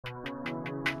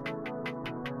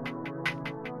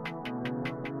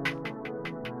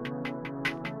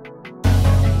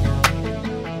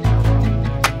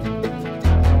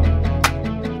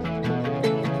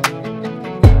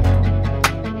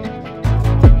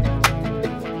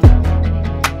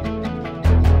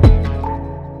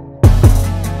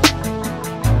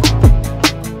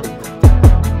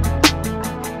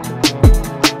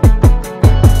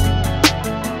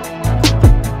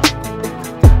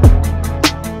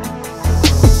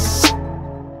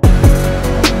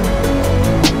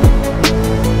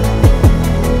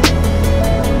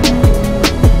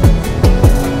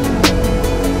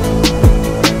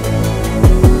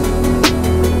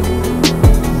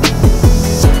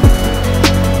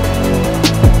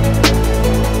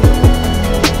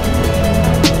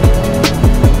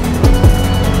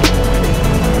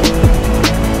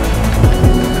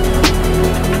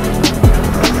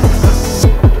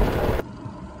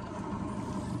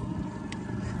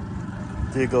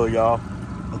There you go, y'all.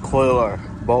 Aquila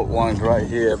boat ones right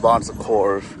here, Bonza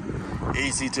Cove.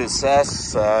 Easy to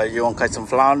access. You want to catch some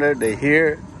flounder? They're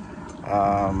here.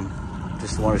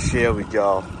 Just want to share with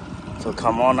y'all. So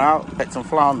come on out, catch some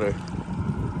flounder.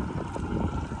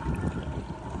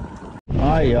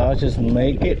 Alright, y'all, just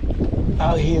make it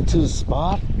out here to the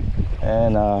spot.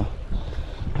 And I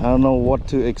don't know what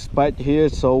to expect here.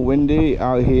 It's so windy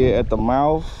out here at the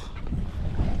mouth.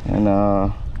 And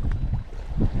I'm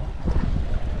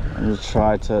just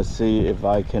try to see if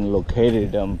I can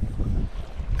locate them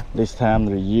this time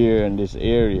of the year in this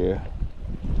area.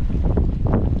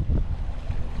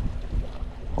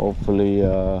 Hopefully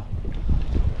got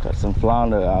some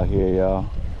flounder out here, y'all.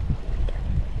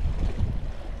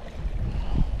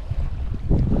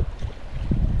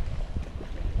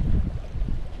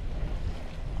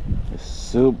 It's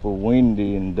super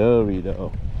windy and dirty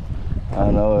though. I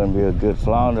don't know if it'll be a good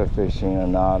flounder fishing or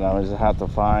not. I just have to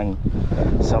find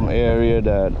some area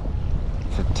that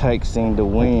protecting the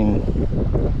wind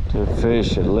to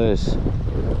fish at least.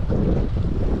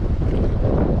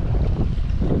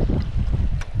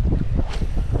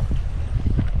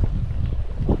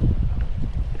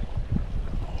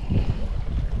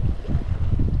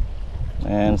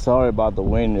 And sorry about the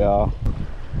wind, y'all.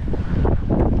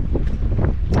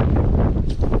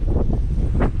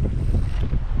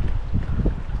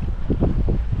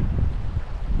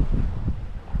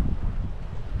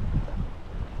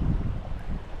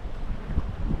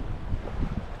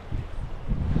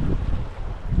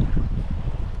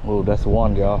 Oh, that's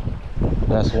one, y'all.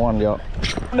 That's one, y'all.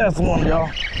 That's one, y'all.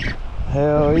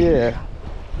 Hell yeah.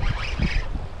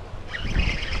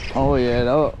 Oh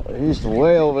yeah, he's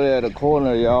way over there at the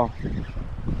corner, y'all.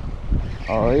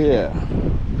 Oh yeah.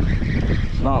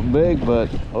 It's not big, but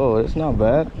oh, it's not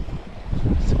bad.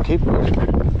 It's a keeper.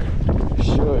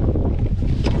 Sure.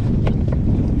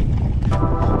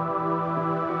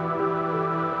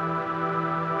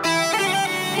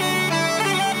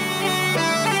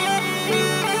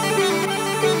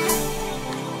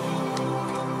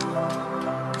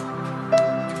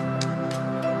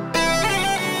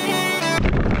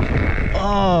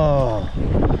 Oh,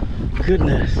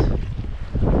 goodness.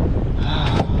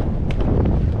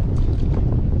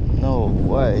 No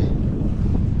way.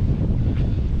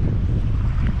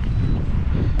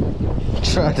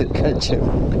 Try to catch him.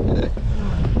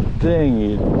 Dang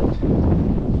it.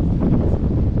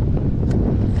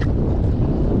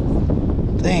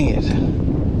 Dang it.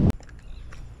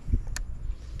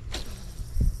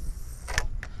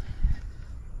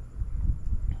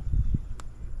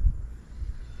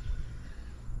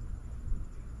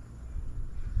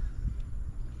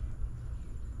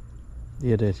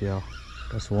 Yeah, it is, y'all.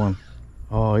 That's one.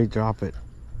 Oh, he dropped it.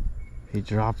 He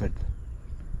dropped it.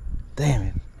 Damn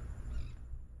it.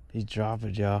 He dropped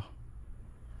it, y'all.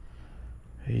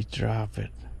 He dropped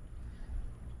it.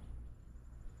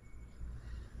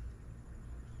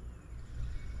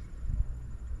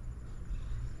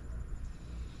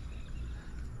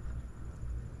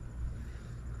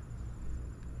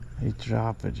 He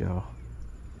dropped it, y'all.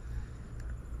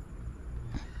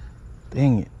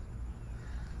 Dang it.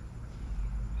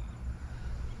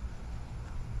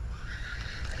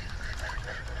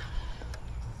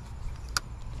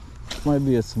 Might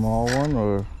be a small one,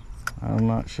 or I'm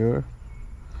not sure,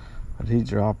 but he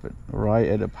dropped it right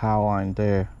at the power line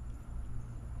there.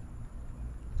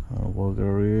 We'll go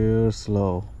real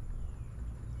slow.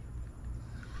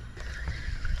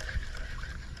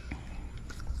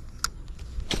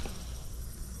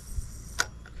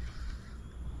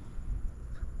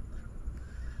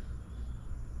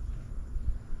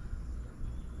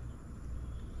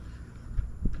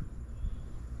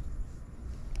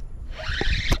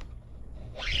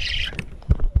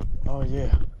 Oh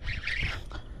yeah.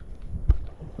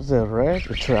 Was that red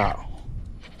or trout?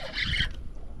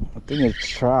 I think it's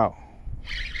trout.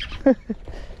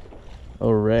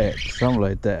 Or red, something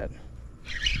like that.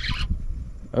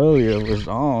 Oh yeah, it was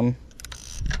on.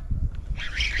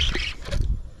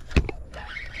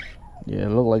 Yeah, it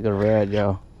looked like a red,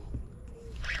 y'all.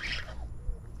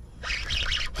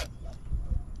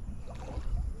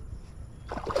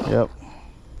 Yep.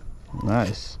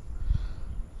 Nice.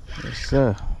 Yes,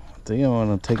 sir. I think I'm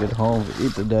gonna take it home to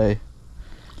eat today.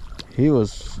 He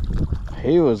was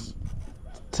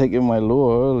taking my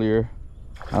lure earlier.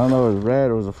 I don't know if it was red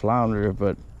or it was a flounder,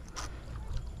 but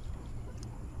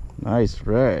nice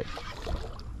red.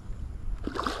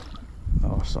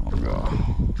 Awesome, girl.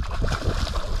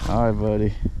 All right,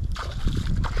 buddy.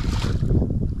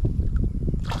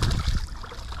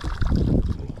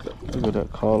 Look at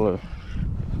that color.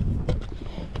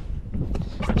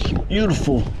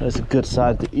 Beautiful. That's a good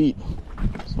size to eat.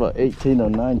 It's about 18 or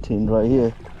 19 right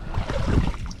here.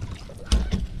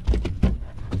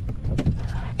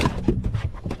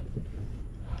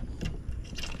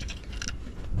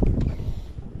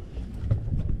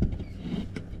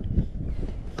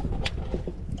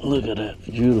 Look at that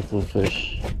beautiful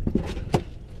fish.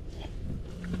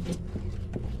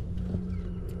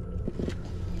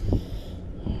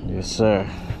 Yes, sir.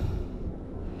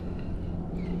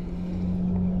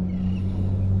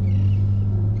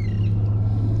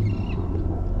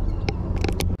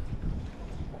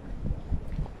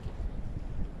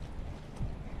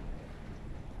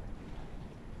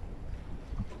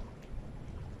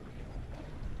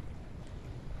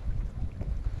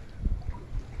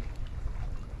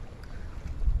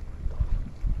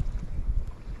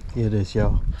 Here it is,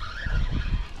 y'all.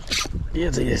 Here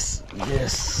it is.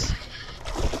 Yes.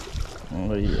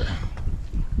 Oh yeah.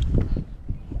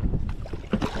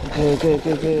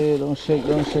 Okay. Don't shake.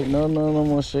 No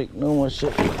more shake. No more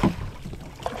shake.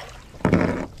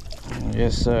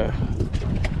 Yes, sir.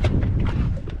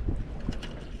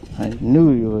 I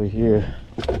knew you were here.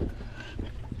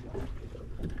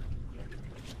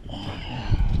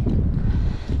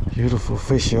 Beautiful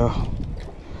fish, y'all.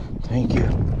 Thank you.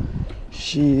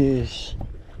 She is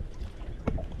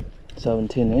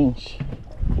 17 inch.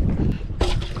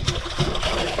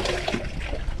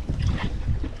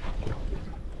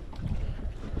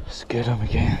 Let's get them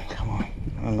again. Come on.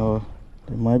 I know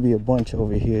there might be a bunch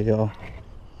over here, y'all.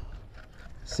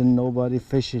 Since nobody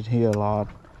fishing here a lot,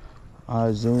 I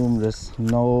assume there's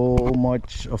no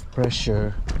much of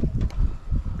pressure.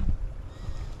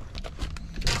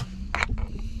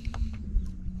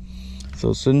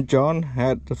 So since John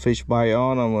had the fish bite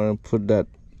on, I'm gonna put that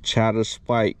chatter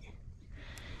spike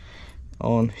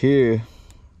on here.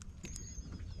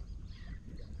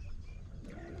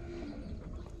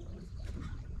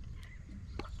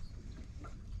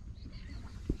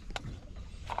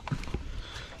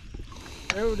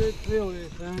 Never did feel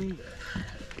anything.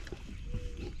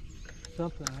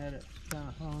 Something had it kind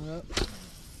of hung up.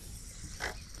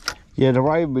 Yeah, they're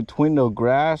right between the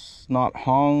grass, not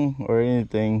hung or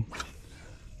anything.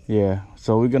 Yeah,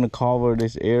 so we're gonna cover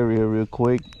this area real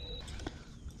quick.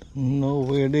 Know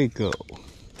where they go.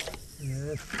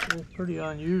 Yeah, it's pretty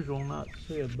unusual not to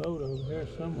see a boat over here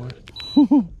somewhere.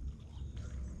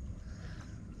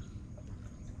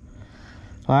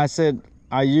 I said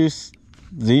I use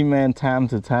Z-Man time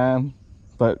to time,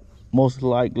 but most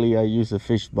likely I use a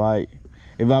fish bite.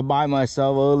 If I buy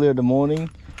myself early in the morning,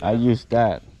 I use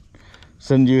that.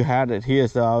 Since you had it here,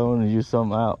 so I want to use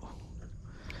some out.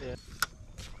 Yeah.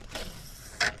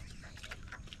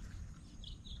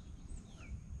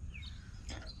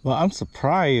 Well, I'm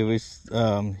surprised it's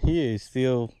here is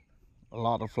still a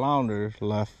lot of flounders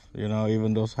left, you know,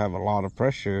 even those have a lot of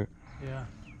pressure. Yeah.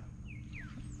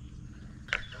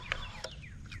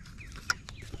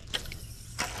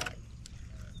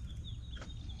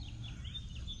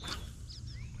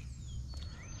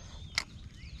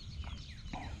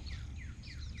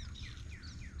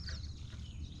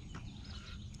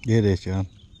 It is, John.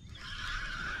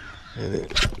 It is.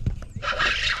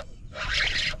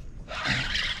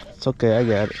 It's okay, I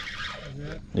got it.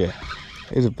 Yeah,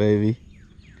 it's a baby.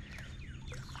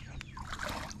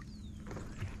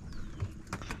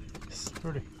 It's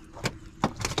pretty.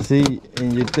 See,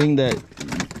 and you think that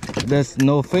there's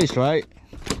no fish, right?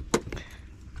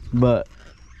 But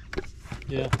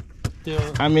yeah,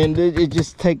 still. I mean, it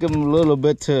just take them a little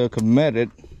bit to commit it.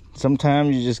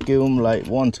 Sometimes you just give them like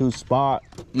 1-2 spot.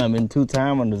 I mean, 2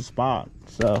 times on the spot.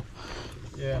 So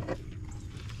yeah,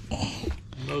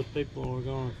 most people are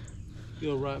gonna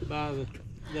go right by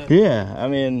that. Yeah, I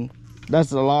mean,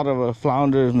 that's a lot of a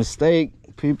flounder mistake.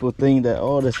 People think that,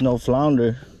 oh, there's no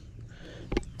flounder.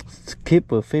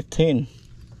 Keep a 15.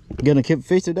 You gonna keep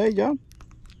fish today, John?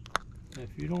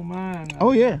 If you don't mind.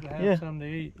 Oh yeah, have something to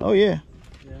eat. Oh yeah.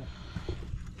 Yeah.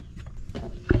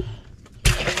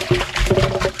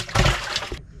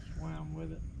 Swam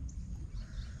with it.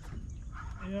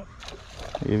 Yep.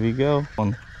 Here we go.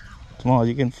 Come on,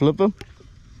 you can flip them.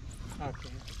 Okay.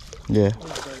 Yeah.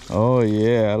 Oh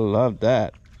yeah, I love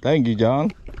that. Thank you,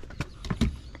 John.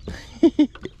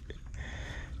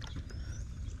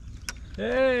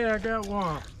 Hey, I got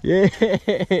one. Yeah.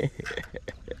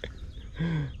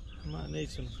 Might need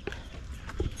some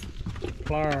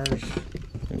pliers.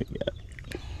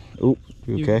 Oh,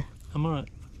 you okay? I'm on it.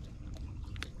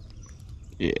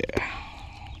 Yeah.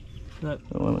 That,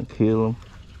 I want to kill him.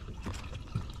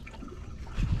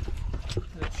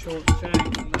 that short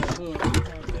shank and that hook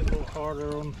might be a little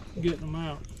harder on getting them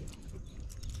out.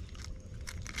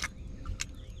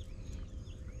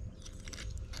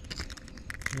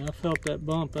 And I felt that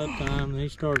bump that time, and he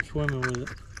started swimming with it.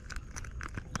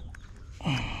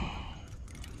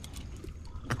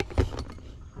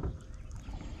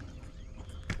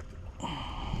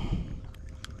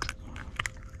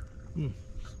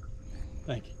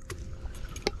 Thank you.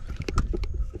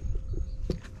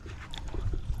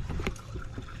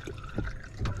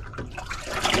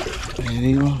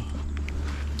 Anyway,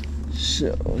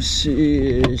 so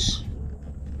she is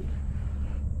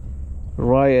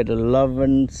right at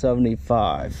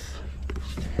 1175.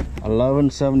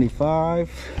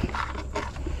 1175.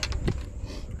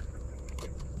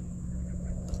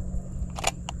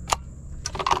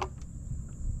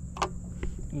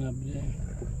 Yeah.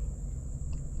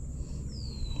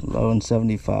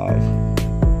 1175.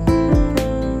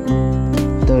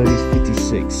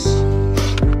 3056.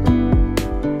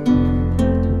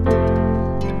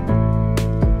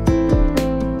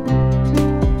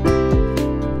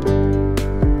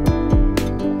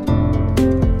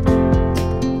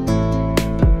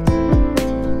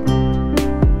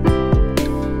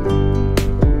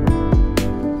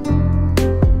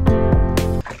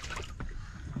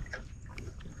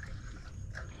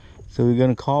 So we're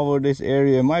gonna cover this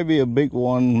area. It might be a big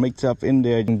one mixed up in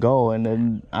there and go, and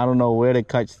then I don't know where they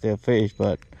catch their fish,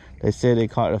 but they say they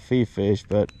caught a feed fish,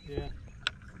 but yeah.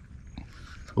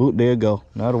 Oh, there you go.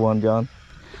 Another one, John.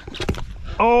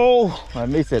 Oh, I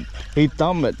missed it. He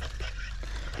thumbed it.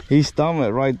 He thumbed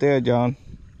it right there, John.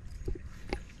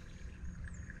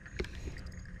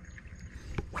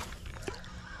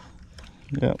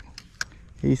 Yep.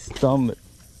 He thumbed it.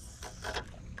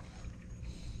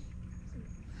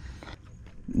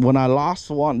 When I lost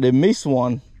one, they miss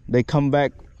one, they come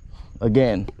back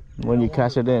again when you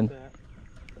catch it in.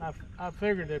 I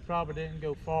figured they probably didn't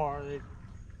go far.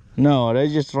 No, they're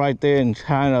just right there and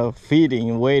kind of feeding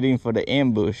and waiting for the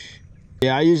ambush.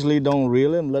 Yeah, I usually don't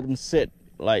reel them, let them sit.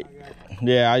 Like,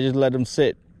 yeah, I just let them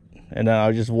sit. And then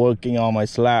I'm just working on my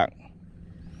slack.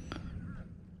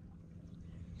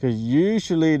 Because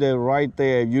usually they're right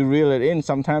there. If you reel it in,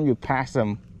 sometimes you pass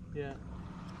them. Yeah.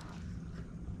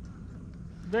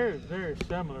 Very, very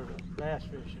similar to bass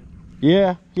fishing.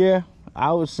 Yeah, yeah,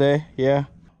 I would say, yeah.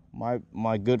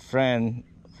 My good friend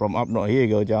from up north, here you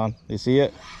go, John. You see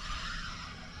it?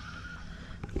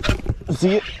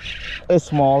 See it? It's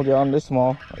small, John, it's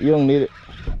small. You don't need it.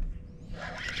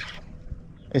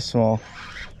 It's small.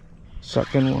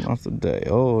 Second one of the day.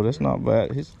 Oh, that's not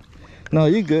bad. No,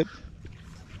 you're good.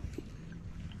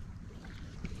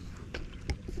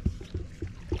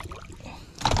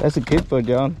 That's a keeper,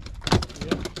 John.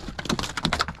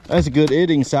 That's a good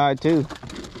eating side too.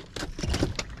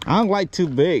 I don't like too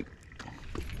big.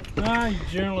 I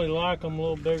generally like them a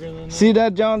little bigger than that. See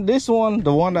that, John? This one,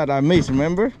 the one that I missed,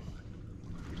 remember?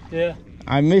 Yeah.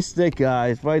 I missed that guy.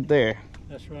 It's right there.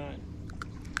 That's right.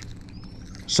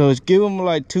 So it's give him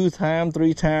like 2 times,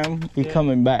 3 times, he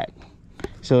coming back.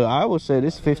 So I would say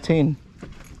this 15.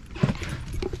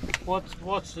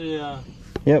 What's the?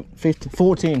 Yep, 15,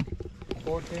 14.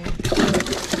 14.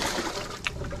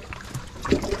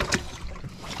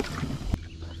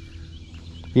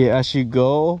 Yeah, as you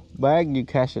go back, you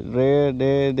catch it there,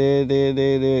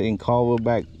 and cover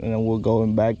back, and then we're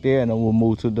going back there, and then we'll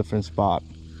move to a different spot.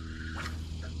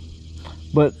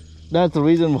 But that's the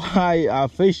reason why I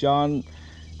fish on.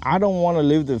 I don't want to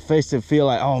leave the fish to feel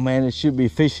like, oh man, it should be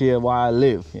fish here where I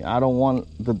live. I don't want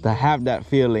to have that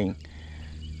feeling.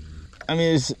 I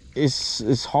mean,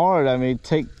 it's hard. I mean,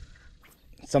 take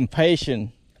some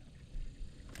patience.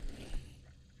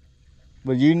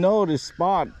 But you know this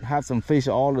spot has some fish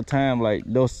all the time. Like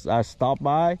those I stop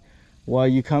by while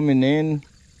you coming in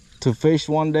to fish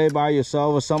one day by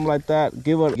yourself or something like that.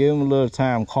 Give them a little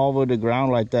time. Cover the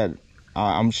ground like that.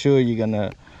 I'm sure you're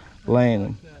gonna land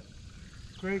them. Like that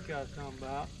creek I was talking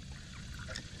about.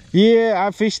 Yeah, I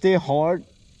fished there hard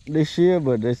this year,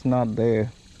 but it's not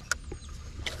there.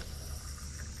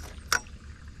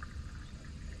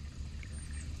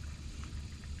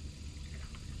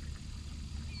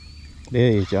 There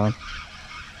he is, John.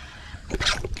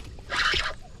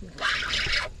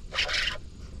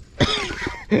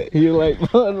 You like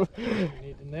fun?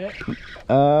 Need the net?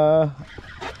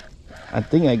 I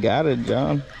think I got it,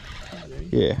 John.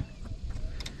 Yeah.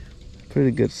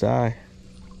 Pretty good size.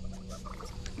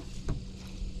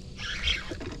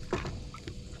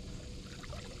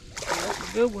 That's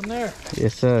a good one there.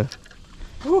 Yes, sir.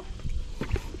 Woo.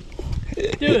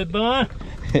 Do it, Bun.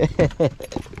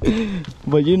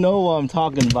 But you know what I'm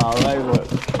talking about, right?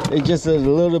 It's just a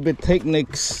little bit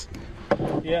techniques.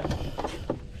 Yeah.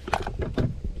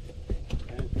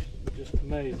 It's just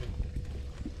amazing.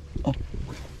 Oh.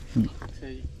 So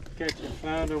you catch a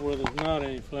flounder where there's not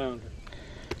any flounder.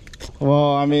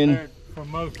 Well, I mean, for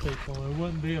most people, there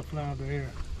wouldn't be a flounder here.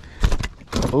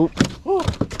 oop.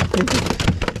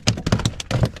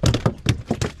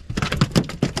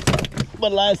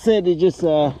 But like I said, it's just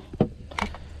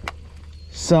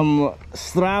some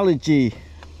strategy.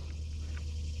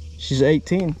 She's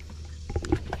 18.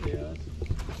 Yeah.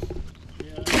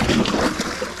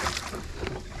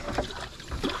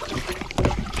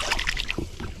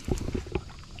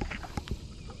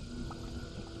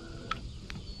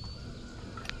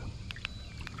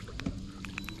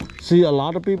 See, a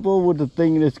lot of people would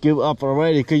think this give up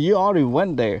already, because you already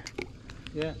went there.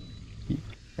 Yeah.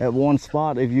 At one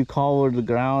spot, if you cover the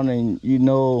ground and you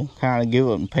know, kind of give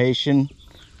up impatient,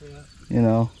 Yeah. you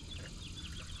know,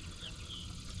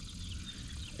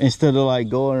 instead of like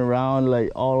going around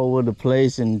like all over the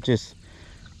place and just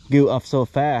give up so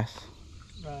fast.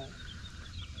 Right.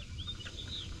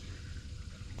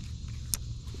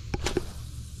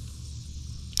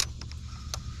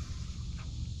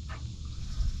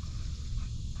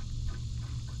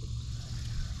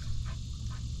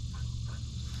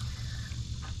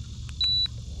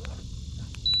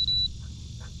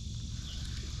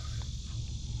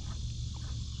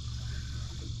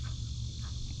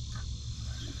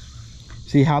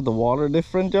 See how the water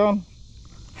different, John?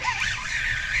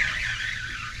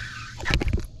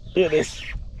 Look at this.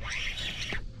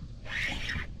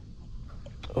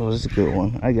 Oh, this is a good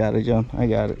one. I got it, John. I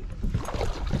got it.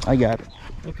 I got it.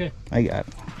 Okay. I got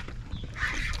it.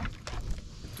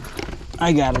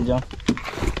 I got it, John.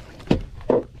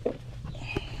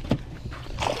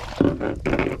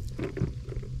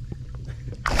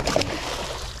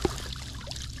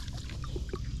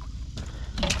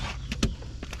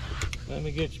 Let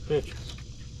me get your picture.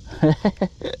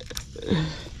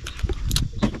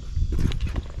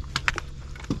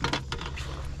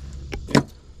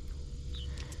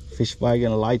 Fish fry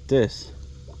gonna like this.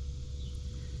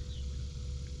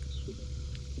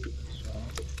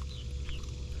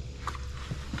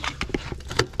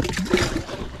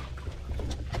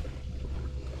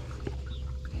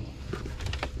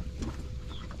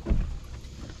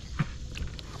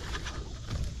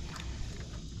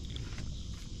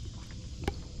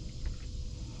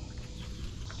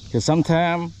 Cause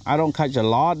sometimes I don't catch a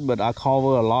lot, but I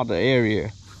cover a lot of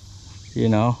area, you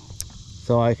know,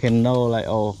 so I can know like,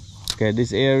 oh, okay,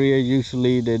 this area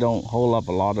usually they don't hold up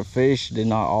a lot of fish. They're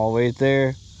not always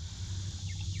there.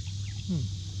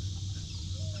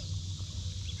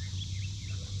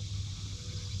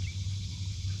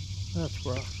 That's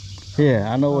rough.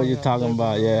 Yeah, I know what you're yeah, talking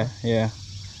about. Yeah, yeah.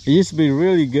 It used to be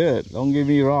really good. Don't get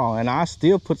me wrong, and I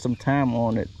still put some time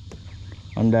on it,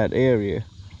 on that area.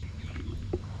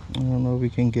 I don't know if we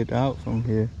can get out from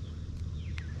here.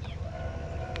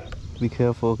 Be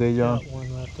careful, okay, John? Got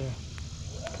one right there.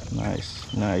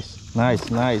 Nice, nice, nice,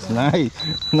 nice,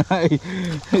 nice, nice.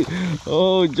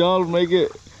 Oh, John, make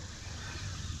it.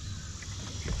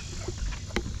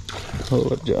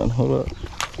 Hold up, John, hold up.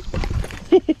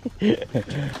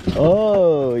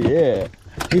 Oh, yeah.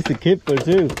 He's a keeper,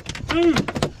 too.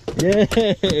 Yeah.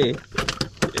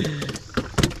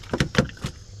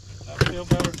 I feel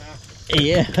better now.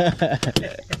 Yeah.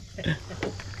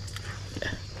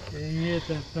 Yeah, you hit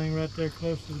that thing right there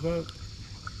close to the boat.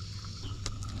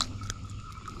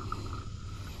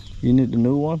 You need the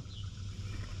new one?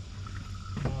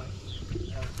 Right.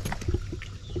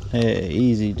 Hey,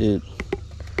 easy, dude.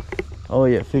 Oh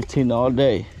yeah, 15 all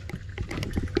day.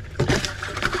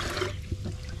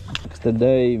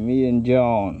 Today, me and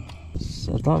John.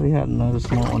 So I thought we had another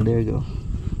small one. There you go.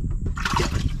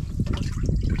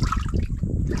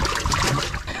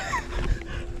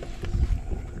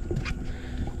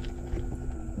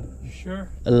 You sure?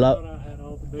 I love. I had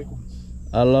all the big ones.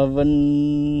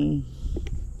 11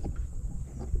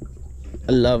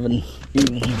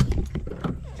 even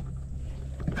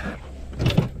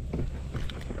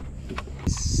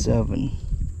 7.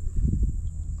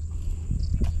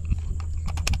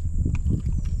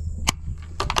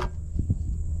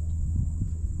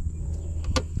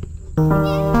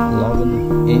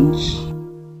 Inch.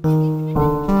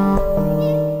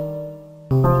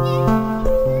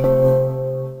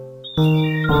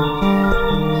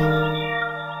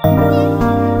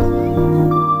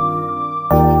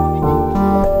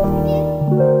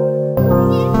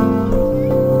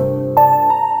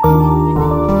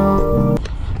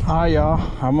 Alright, y'all,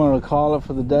 I'm gonna call it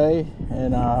for the day.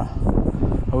 And I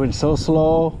went so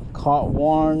slow, caught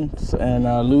ones and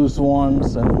loose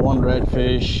ones and one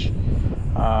redfish.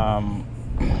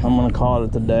 I'm gonna call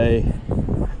it today,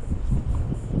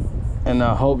 and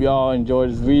I hope y'all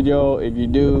enjoyed this video. If you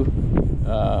do,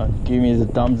 give me the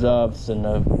thumbs ups, and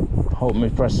help me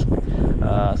press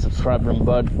subscribe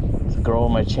button to grow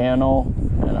my channel,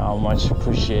 and I'll much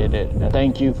appreciate it. And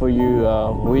thank you for you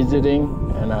visiting,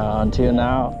 and until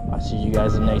now, I'll see you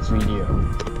guys in the next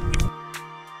video.